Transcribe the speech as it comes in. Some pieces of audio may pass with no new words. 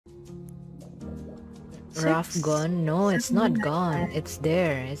Raft gone? No, it's not gone. It's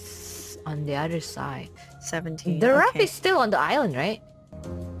there. It's on the other side. 17. The raft is still on the island, right?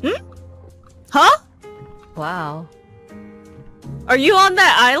 Hmm? Huh? Wow. Are you on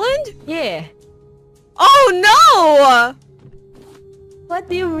that island? Yeah. Oh no! What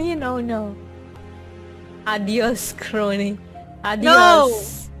do you mean, oh no? Adios, Kronii. Adios. No!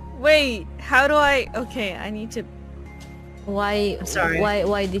 Wait, how do I... Okay, I need to... Why? I'm sorry.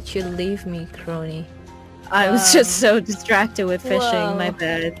 Why did you leave me, Kronii? I was just so distracted with fishing, Wow. my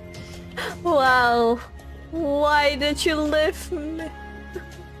bad. Wow. Why did you leave me?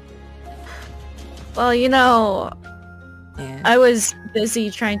 Well, you know, Yeah. I was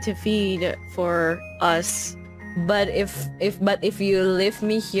busy trying to feed for us. But if you leave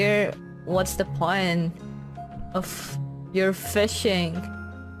me here, what's the point of your fishing?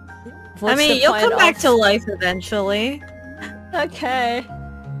 I mean, you'll come back to life eventually. Okay.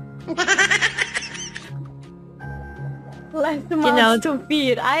 Left the You know, to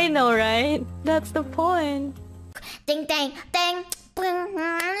feed. I know, right? That's the point. Ding dang dang.